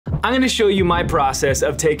I'm gonna show you my process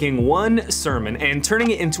of taking one sermon and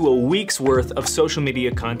turning it into a week's worth of social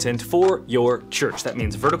media content for your church. That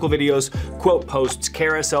means vertical videos, quote posts,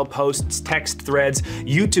 carousel posts, text threads,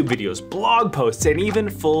 YouTube videos, blog posts, and even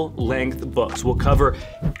full-length books. We'll cover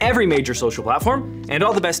every major social platform, and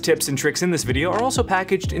all the best tips and tricks in this video are also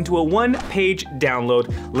packaged into a one-page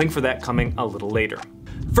download. Link for that coming a little later.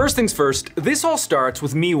 First things first, this all starts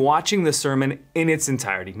with me watching the sermon in its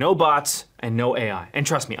entirety. No bots and no AI. And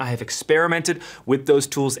trust me, I have experimented with those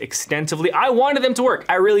tools extensively. I wanted them to work,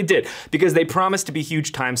 I really did, because they promised to be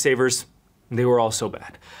huge time savers. They were all so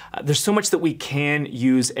bad. There's so much that we can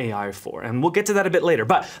use AI for, and we'll get to that a bit later.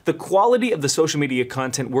 But the quality of the social media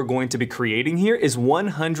content we're going to be creating here is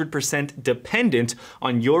 100% dependent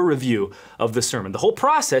on your review of the sermon. The whole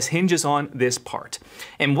process hinges on this part.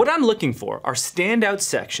 And what I'm looking for are standout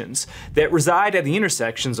sections that reside at the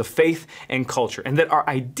intersections of faith and culture, and that are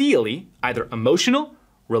ideally either emotional,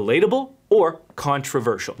 relatable, or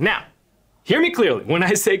controversial. Now, hear me clearly, when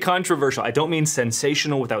I say controversial, I don't mean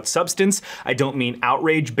sensational without substance, I don't mean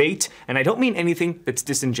outrage bait, and I don't mean anything that's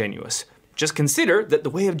disingenuous. Just consider that the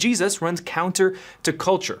way of Jesus runs counter to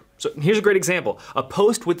culture. So here's a great example, a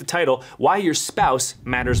post with the title, "Why Your Spouse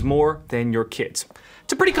Matters More Than Your Kids."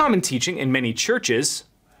 It's a pretty common teaching in many churches.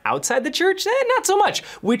 Outside the church, not so much,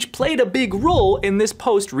 which played a big role in this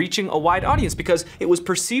post reaching a wide audience because it was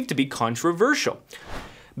perceived to be controversial.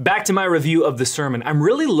 Back to my review of the sermon, I'm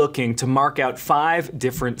really looking to mark out 5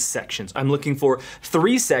 different sections. I'm looking for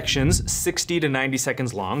 3 sections, 60 to 90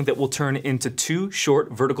 seconds long, that will turn into 2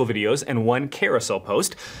 short vertical videos and 1 carousel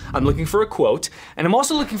post. I'm looking for a quote, and I'm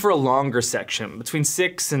also looking for a longer section, between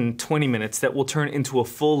 6 and 20 minutes, that will turn into a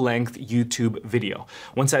full-length YouTube video.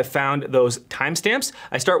 Once I've found those timestamps,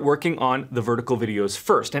 I start working on the vertical videos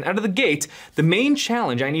first. And out of the gate, the main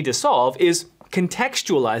challenge I need to solve is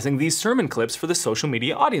contextualizing these sermon clips for the social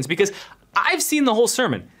media audience, because I've seen the whole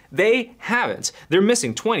sermon. They haven't. They're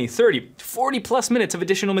missing 20, 30, 40 plus minutes of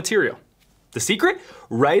additional material. The secret?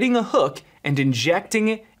 Writing a hook and injecting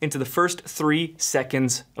it into the first 3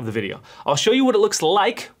 seconds of the video. I'll show you what it looks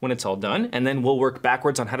like when it's all done, and then we'll work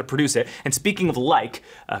backwards on how to produce it. And speaking of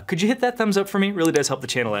could you hit that thumbs up for me? It really does help the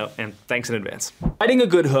channel out, and thanks in advance. Writing a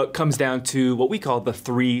good hook comes down to what we call the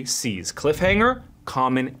 3 C's: cliffhanger,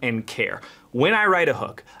 common, and care. When I write a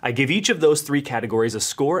hook, I give each of those 3 categories a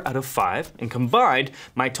score out of 5, and combined,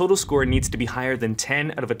 my total score needs to be higher than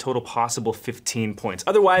 10 out of a total possible 15 points.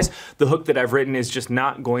 Otherwise, the hook that I've written is just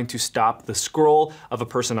not going to stop the scroll of a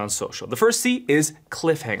person on social. The first C is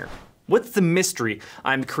cliffhanger. What's the mystery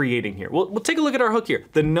I'm creating here? Well, we'll take a look at our hook here.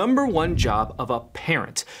 The #1 job of a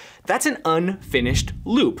parent. That's an unfinished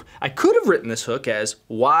loop. I could have written this hook as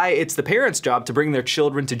why it's the parents' job to bring their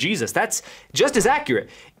children to Jesus. That's just as accurate.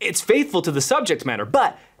 It's faithful to the subject matter,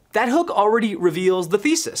 but that hook already reveals the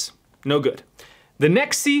thesis. No good. The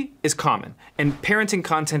next C is common, and parenting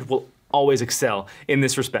content will always excel in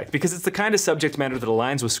this respect because it's the kind of subject matter that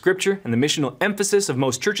aligns with scripture and the missional emphasis of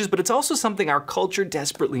most churches, but it's also something our culture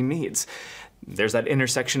desperately needs. There's that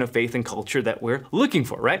intersection of faith and culture that we're looking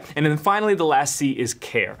for, right? And then finally, the last C is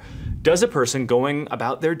care. Does a person going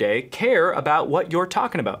about their day care about what you're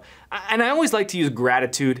talking about? And I always like to use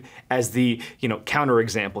gratitude as the,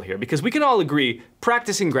 counterexample here, because we can all agree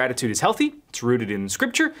practicing gratitude is healthy, it's rooted in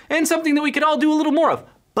scripture, and something that we could all do a little more of.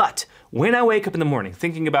 But when I wake up in the morning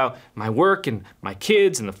thinking about my work and my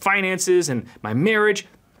kids and the finances and my marriage,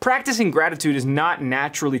 practicing gratitude is not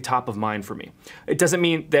naturally top of mind for me. It doesn't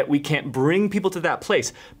mean that we can't bring people to that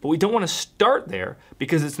place, but we don't want to start there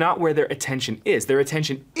because it's not where their attention is. Their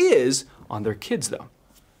attention is on their kids though.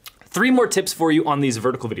 3 more tips for you on these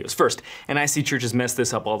vertical videos. First, and I see churches mess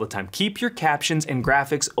this up all the time, keep your captions and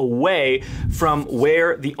graphics away from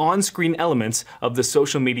where the on-screen elements of the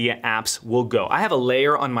social media apps will go. I have a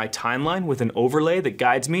layer on my timeline with an overlay that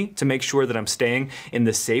guides me to make sure that I'm staying in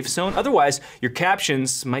the safe zone. Otherwise, your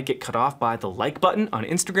captions might get cut off by the like button on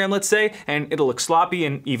Instagram, let's say, and it'll look sloppy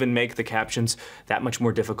and even make the captions that much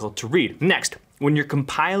more difficult to read. Next, when you're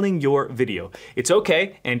compiling your video, it's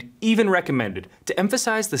okay and even recommended to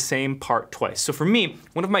emphasize the same part twice. So for me,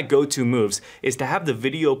 one of my go-to moves is to have the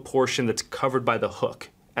video portion that's covered by the hook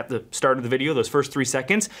at the start of the video, those first 3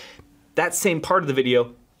 seconds, that same part of the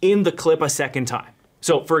video in the clip a second time.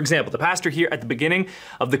 So for example, the pastor here at the beginning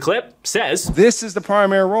of the clip says, "This is the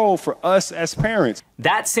primary role for us as parents."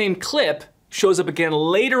 That same clip shows up again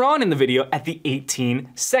later on in the video at the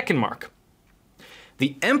 18-second mark.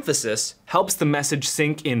 The emphasis helps the message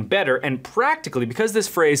sink in better, and practically, because this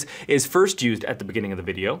phrase is first used at the beginning of the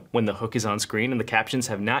video, when the hook is on screen and the captions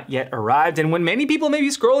have not yet arrived, and when many people may be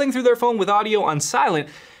scrolling through their phone with audio on silent,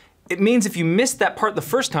 it means if you missed that part the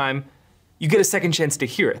first time, you get a second chance to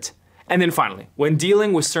hear it. And then finally, when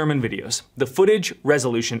dealing with sermon videos, the footage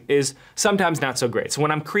resolution is sometimes not so great. So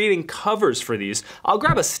when I'm creating covers for these, I'll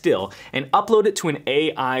grab a still and upload it to an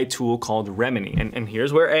AI tool called Remini. And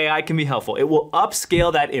here's where AI can be helpful. It will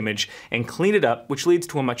upscale that image and clean it up, which leads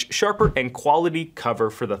to a much sharper and quality cover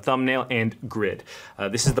for the thumbnail and grid.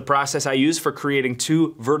 This is the process I use for creating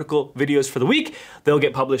 2 vertical videos for the week. They'll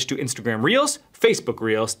get published to Instagram Reels, Facebook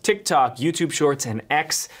Reels, TikTok, YouTube Shorts, and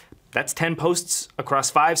X. That's 10 posts across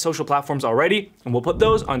 5 social platforms already, and we'll put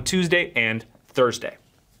those on Tuesday and Thursday.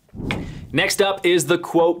 Next up is the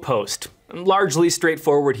quote post. Largely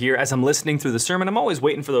straightforward here. As I'm listening through the sermon, I'm always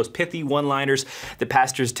waiting for those pithy one-liners that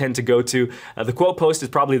pastors tend to go to. The quote post is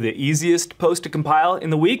probably the easiest post to compile in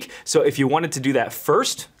the week, so if you wanted to do that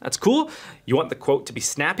first, that's cool. You want the quote to be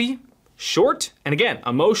snappy, short, and again,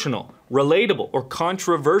 emotional, relatable, or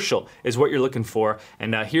controversial is what you're looking for.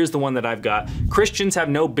 And here's the one that I've got. Christians have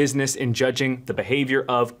no business in judging the behavior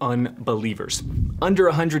of unbelievers. Under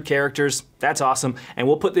 100 characters, that's awesome. And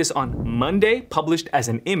we'll put this on Monday, published as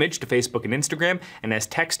an image to Facebook and Instagram, and as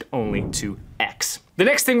text only to X. The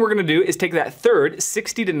next thing we're gonna do is take that third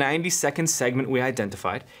 60 to 90 second segment we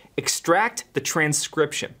identified, extract the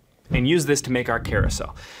transcription, and use this to make our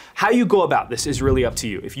carousel. How you go about this is really up to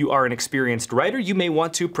you. If you are an experienced writer, you may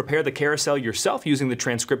want to prepare the carousel yourself using the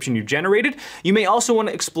transcription you generated. You may also want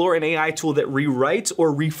to explore an AI tool that rewrites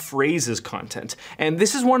or rephrases content. And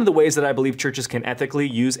this is one of the ways that I believe churches can ethically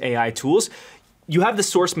use AI tools. You have the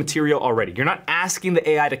source material already. You're not asking the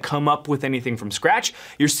AI to come up with anything from scratch.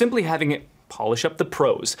 You're simply having it polish up the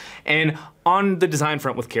prose. And on the design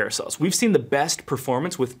front with carousels, we've seen the best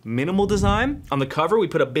performance with minimal design. On the cover, we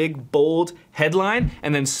put a big, bold headline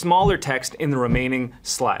and then smaller text in the remaining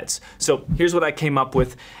slides. So here's what I came up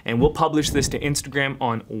with, and we'll publish this to Instagram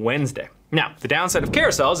on Wednesday. Now, the downside of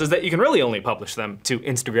carousels is that you can really only publish them to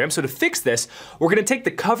Instagram. So to fix this, we're gonna take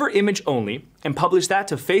the cover image only and publish that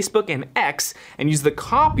to Facebook and X and use the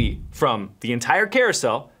copy from the entire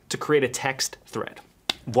carousel to create a text thread.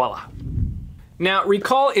 Voila. Now,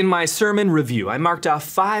 recall in my sermon review, I marked off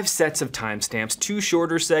 5 sets of timestamps, 2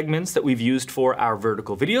 shorter segments that we've used for our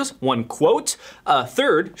vertical videos, 1 quote, a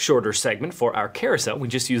 3rd shorter segment for our carousel, we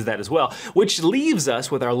just used that as well, which leaves us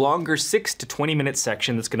with our longer 6 to 20 minute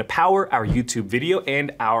section that's gonna power our YouTube video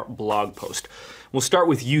and our blog post. We'll start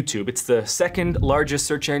with YouTube. It's the 2nd largest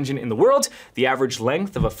search engine in the world. The average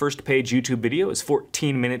length of a first page YouTube video is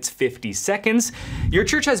 14 minutes, 50 seconds. Your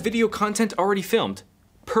church has video content already filmed.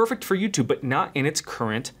 Perfect for YouTube, but not in its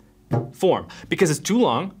current form. Because it's too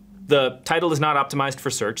long, the title is not optimized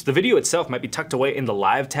for search, the video itself might be tucked away in the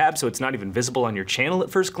live tab so it's not even visible on your channel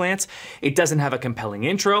at first glance, it doesn't have a compelling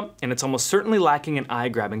intro, and it's almost certainly lacking an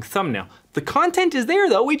eye-grabbing thumbnail. The content is there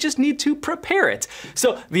though, we just need to prepare it.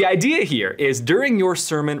 So the idea here is during your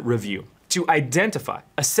sermon review, to identify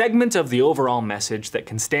a segment of the overall message that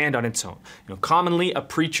can stand on its own. Commonly, a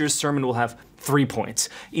preacher's sermon will have 3 points.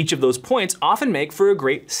 Each of those points often make for a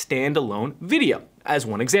great standalone video, as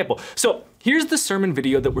one example. So here's the sermon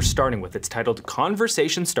video that we're starting with. It's titled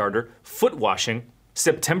Conversation Starter, Foot Washing,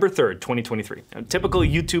 September 3rd, 2023. A typical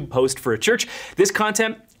YouTube post for a church. This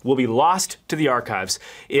content will be lost to the archives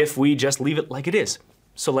if we just leave it like it is.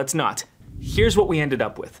 So let's not. Here's what we ended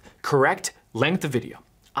up with. Correct length of video,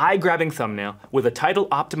 eye-grabbing thumbnail with a title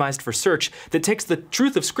optimized for search that takes the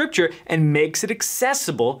truth of scripture and makes it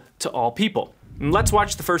accessible to all people. And let's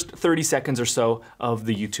watch the first 30 seconds or so of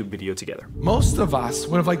the YouTube video together. Most of us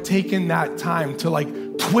would have taken that time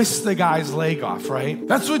to twist the guy's leg off, right?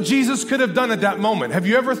 That's what Jesus could have done at that moment. Have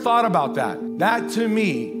you ever thought about that? That to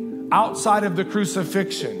me, outside of the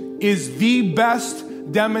crucifixion, is the best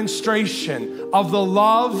demonstration of the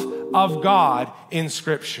love of God in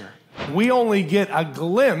Scripture. We only get a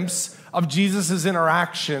glimpse of Jesus'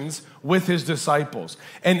 interactions with his disciples.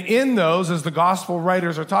 And in those, as the gospel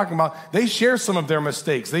writers are talking about, they share some of their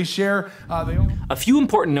mistakes. They share... A few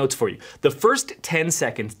important notes for you. The first 10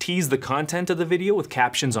 seconds tease the content of the video with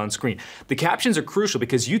captions on screen. The captions are crucial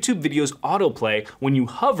because YouTube videos autoplay when you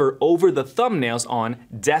hover over the thumbnails on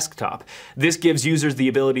desktop. This gives users the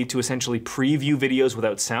ability to essentially preview videos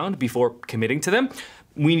without sound before committing to them.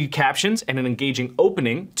 We need captions and an engaging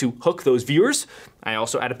opening to hook those viewers. I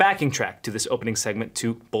also add a backing track to this opening segment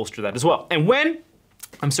to bolster that as well. And when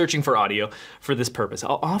I'm searching for audio for this purpose,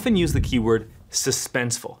 I'll often use the keyword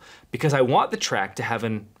suspenseful because I want the track to have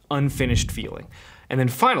an unfinished feeling. And then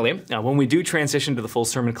finally, when we do transition to the full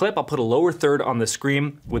sermon clip, I'll put a lower third on the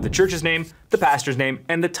screen with the church's name, the pastor's name,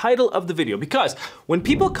 and the title of the video. Because when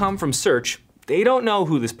people come from search, they don't know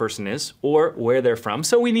who this person is or where they're from,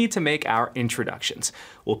 so we need to make our introductions.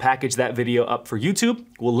 We'll package that video up for YouTube,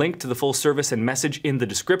 we'll link to the full service and message in the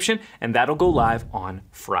description, and that'll go live on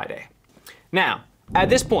Friday. Now, at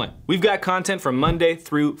this point, we've got content from Monday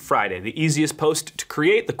through Friday. The easiest post to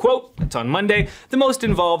create, the quote, it's on Monday. The most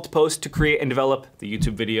involved post to create and develop, the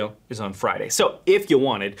YouTube video, is on Friday. So if you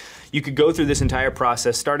wanted, you could go through this entire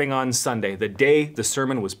process starting on Sunday, the day the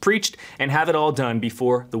sermon was preached, and have it all done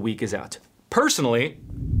before the week is out. Personally,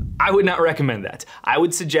 I would not recommend that. I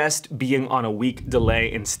would suggest being on a week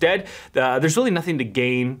delay instead. There's really nothing to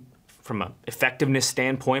gain from an effectiveness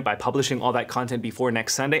standpoint by publishing all that content before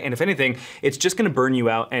next Sunday, and if anything, it's just gonna burn you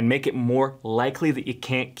out and make it more likely that you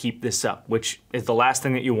can't keep this up, which is the last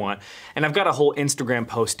thing that you want. And I've got a whole Instagram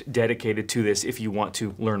post dedicated to this if you want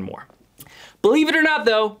to learn more. Believe it or not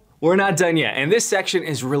though, we're not done yet, and this section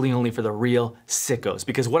is really only for the real sickos,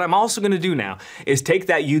 because what I'm also gonna do now is take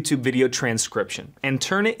that YouTube video transcription and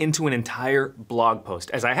turn it into an entire blog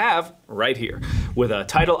post, as I have right here, with a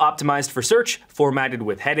title optimized for search, formatted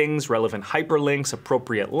with headings, relevant hyperlinks,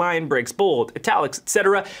 appropriate line breaks, bold, italics,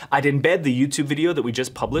 etc. I'd embed the YouTube video that we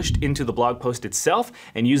just published into the blog post itself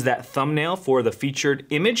and use that thumbnail for the featured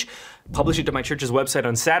image, publish it to my church's website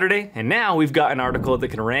on Saturday, and now we've got an article that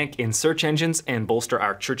can rank in search engines and bolster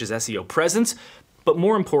our church's SEO presence. But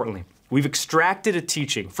more importantly, we've extracted a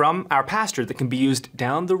teaching from our pastor that can be used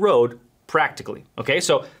down the road practically. Okay,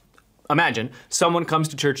 so imagine someone comes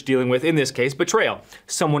to church dealing with, in this case, betrayal.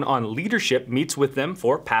 Someone on leadership meets with them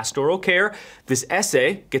for pastoral care. This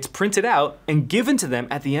essay gets printed out and given to them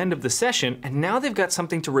at the end of the session, and now they've got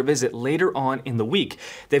something to revisit later on in the week.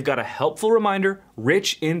 They've got a helpful reminder,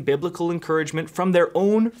 rich in biblical encouragement from their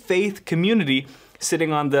own faith community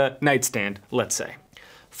sitting on the nightstand, let's say.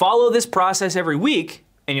 Follow this process every week,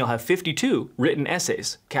 and you'll have 52 written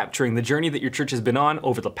essays capturing the journey that your church has been on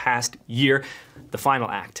over the past year. The final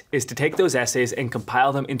act is to take those essays and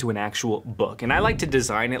compile them into an actual book. And I like to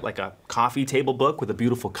design it like a coffee table book with a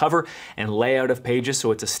beautiful cover and layout of pages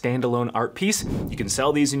so it's a standalone art piece. You can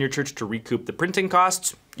sell these in your church to recoup the printing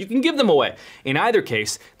costs. You can give them away. In either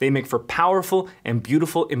case, they make for powerful and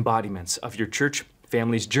beautiful embodiments of your church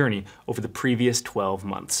family's journey over the previous 12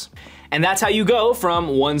 months. And that's how you go from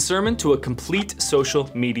one sermon to a complete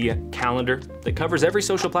social media calendar that covers every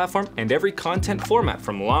social platform and every content format,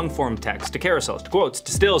 from long form text to carousels to quotes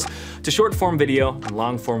to stills to short form video and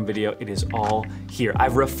long form video. It is all here.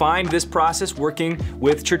 I've refined this process working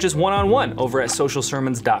with churches one-on-one over at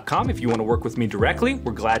socialsermons.com. If you want to work with me directly,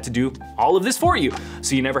 we're glad to do all of this for you,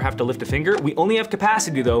 so you never have to lift a finger. We only have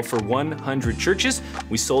capacity though for 100 churches.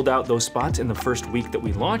 We sold out those spots in the first week that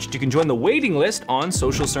we launched. You can join the waiting list on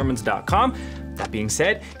socialsermons.com. That being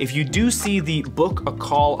said, if you do see the book a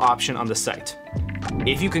call option on the site,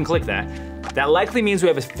 if you can click that, that likely means we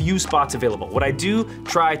have a few spots available. What I do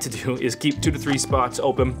try to do is keep 2 to 3 spots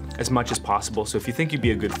open as much as possible. So if you think you'd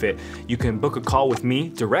be a good fit, you can book a call with me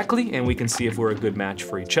directly and we can see if we're a good match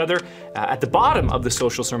for each other. At the bottom of the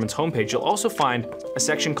Social Sermons homepage, you'll also find a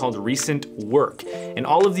section called Recent Work. And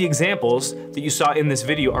all of the examples that you saw in this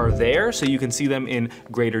video are there, so you can see them in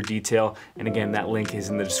greater detail. And again, that link is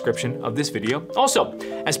in the description of this video. Also,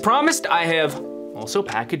 as promised, I have also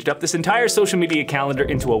packaged up this entire social media calendar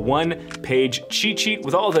into a 1-page cheat sheet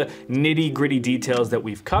with all the nitty-gritty details that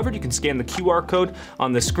we've covered. You can scan the QR code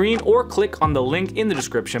on the screen or click on the link in the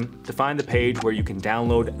description to find the page where you can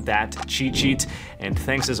download that cheat sheet. And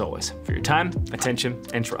thanks as always for your time, attention,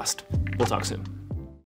 and trust. We'll talk soon.